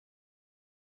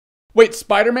Wait,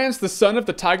 Spider-Man's the son of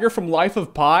the tiger from Life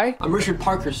of Pi? I'm Richard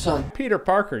Parker's son. Peter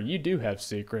Parker, you do have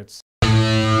secrets.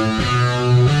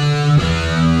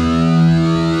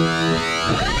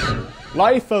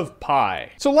 Life of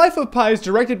Pi. So Life of Pi is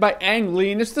directed by Ang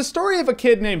Lee, and it's the story of a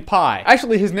kid named Pi.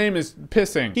 Actually, his name is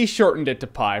Pissing. He shortened it to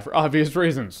Pi for obvious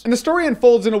reasons. And the story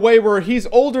unfolds in a way where he's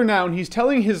older now and he's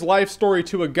telling his life story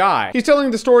to a guy. He's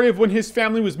telling the story of when his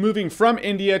family was moving from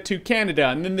India to Canada,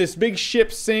 and then this big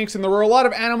ship sinks and there were a lot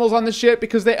of animals on the ship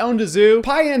because they owned a zoo.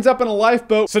 Pi ends up in a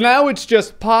lifeboat, so now it's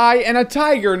just Pi and a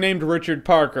tiger named Richard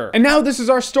Parker. And now this is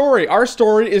our story. Our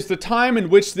story is the time in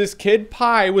which this kid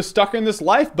Pi was stuck in this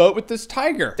lifeboat with this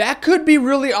tiger. That could be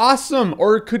really awesome,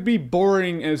 or it could be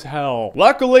boring as hell.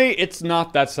 Luckily, it's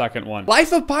not that second one.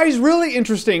 Life of Pi is really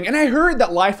interesting, and I heard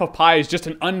that Life of Pi is just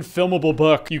an unfilmable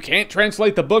book. You can't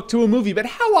translate the book to a movie, but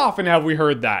how often have we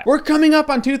heard that? We're coming up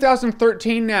on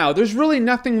 2013 now. There's really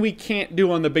nothing we can't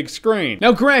do on the big screen.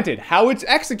 Now granted, how it's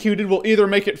executed will either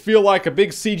make it feel like a big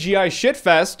CGI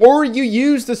shitfest, or you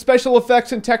use the special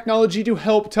effects and technology to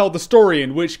help tell the story,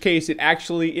 in which case it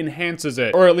actually enhances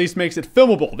it, or at least makes it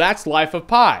filmable. That's Life of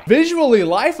Pi. Visually,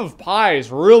 Life of Pi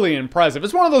is really impressive.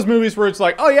 It's one of those movies where it's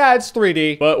like, oh yeah, it's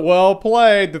 3D, but well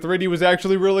played. The 3D was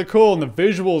actually really cool, and the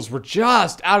visuals were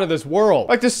just out of this world.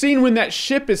 Like the scene when that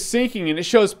ship is sinking and it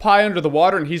shows Pi under the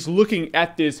water and he's looking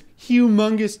at this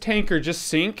humongous tanker just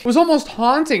sink. It was almost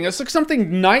haunting. It's like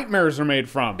something nightmares are made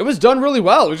from. It was done really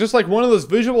well. It was just like one of those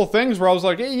visual things where I was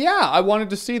like, hey, yeah, I wanted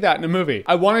to see that in a movie.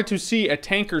 I wanted to see a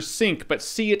tanker sink, but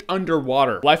see it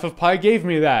underwater. Life of Pi gave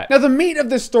me that. Now, the meat of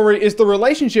this story is the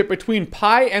relationship between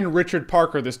Pi and Richard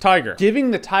Parker, this tiger. Giving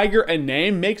the tiger a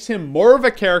name makes him more of a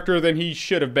character than he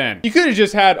should have been. You could have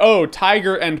just had, oh,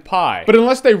 Tiger and Pi. But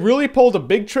unless they really pulled a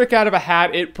big trick out of a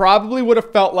hat, it probably would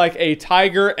have felt like a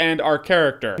tiger and our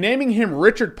character. Naming him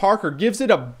Richard Parker gives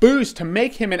it a boost to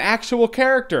make him an actual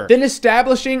character. Then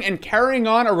establishing and carrying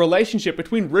on a relationship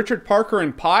between Richard Parker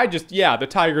and Pi, just, yeah, the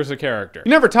tiger's a character. He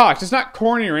never talks. It's not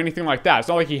corny or anything like that. It's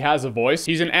not like he has a voice.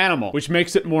 He's an animal, which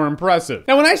makes it more impressive.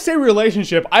 Now, when I say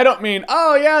relationship, I don't mean,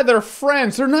 oh yeah, they're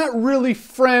friends. They're not really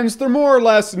friends. They're more or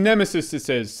less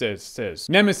nemesises.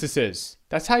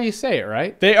 That's how you say it,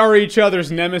 right? They are each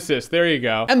other's nemesis. There you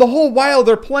go. And the whole while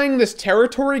they're playing this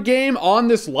territory game on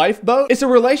this lifeboat, it's a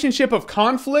relationship of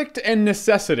conflict and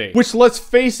necessity, which, let's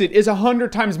face it, is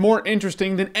 100 times more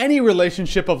interesting than any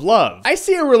relationship of love. I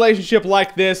see a relationship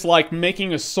like this like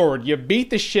making a sword. You beat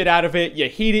the shit out of it, you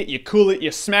heat it, you cool it,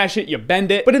 you smash it, you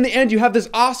bend it, but in the end you have this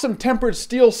awesome tempered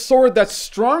steel sword that's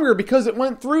stronger because it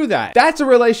went through that. That's a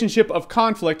relationship of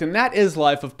conflict, and that is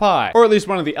Life of Pi, or at least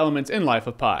one of the elements in Life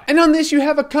of Pi. And on this you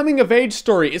have a coming of age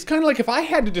story. It's kind of like if I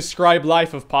had to describe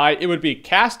Life of Pi, it would be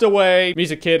Castaway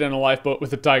meets a kid in a lifeboat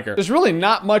with a tiger. There's really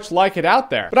not much like it out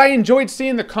there. But I enjoyed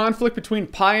seeing the conflict between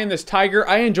Pi and this tiger.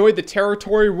 I enjoyed the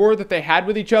territory war that they had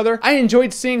with each other. I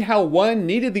enjoyed seeing how one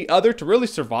needed the other to really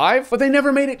survive, but they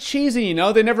never made it cheesy, you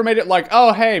know? They never made it like,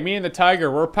 oh hey, me and the tiger,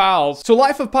 we're pals. So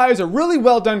Life of Pi is a really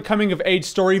well done coming of age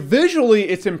story. Visually,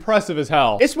 it's impressive as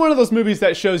hell. It's one of those movies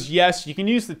that shows, yes, you can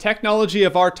use the technology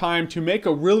of our time to make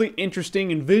a really interesting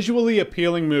and visually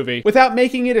appealing movie without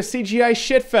making it a CGI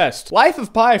shitfest. Life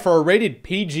of Pi for a rated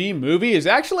PG movie is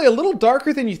actually a little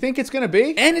darker than you think it's gonna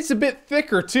be, and it's a bit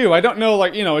thicker too. I don't know,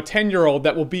 like, you know, a 10-year-old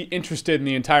that will be interested in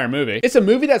the entire movie. It's a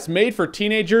movie that's made for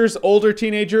teenagers, older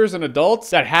teenagers, and adults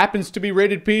that happens to be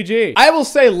rated PG. I will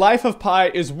say Life of Pi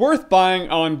is worth buying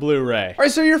on Blu-ray.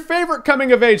 Alright, so your favorite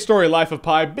coming of age story, Life of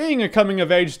Pi being a coming of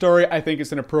age story, I think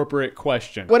it's an appropriate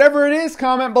question. Whatever it is,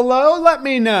 comment below, let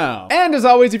me know. And as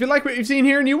always, if you like what you've seen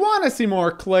here and you want to see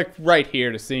more, click right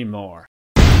here to see more.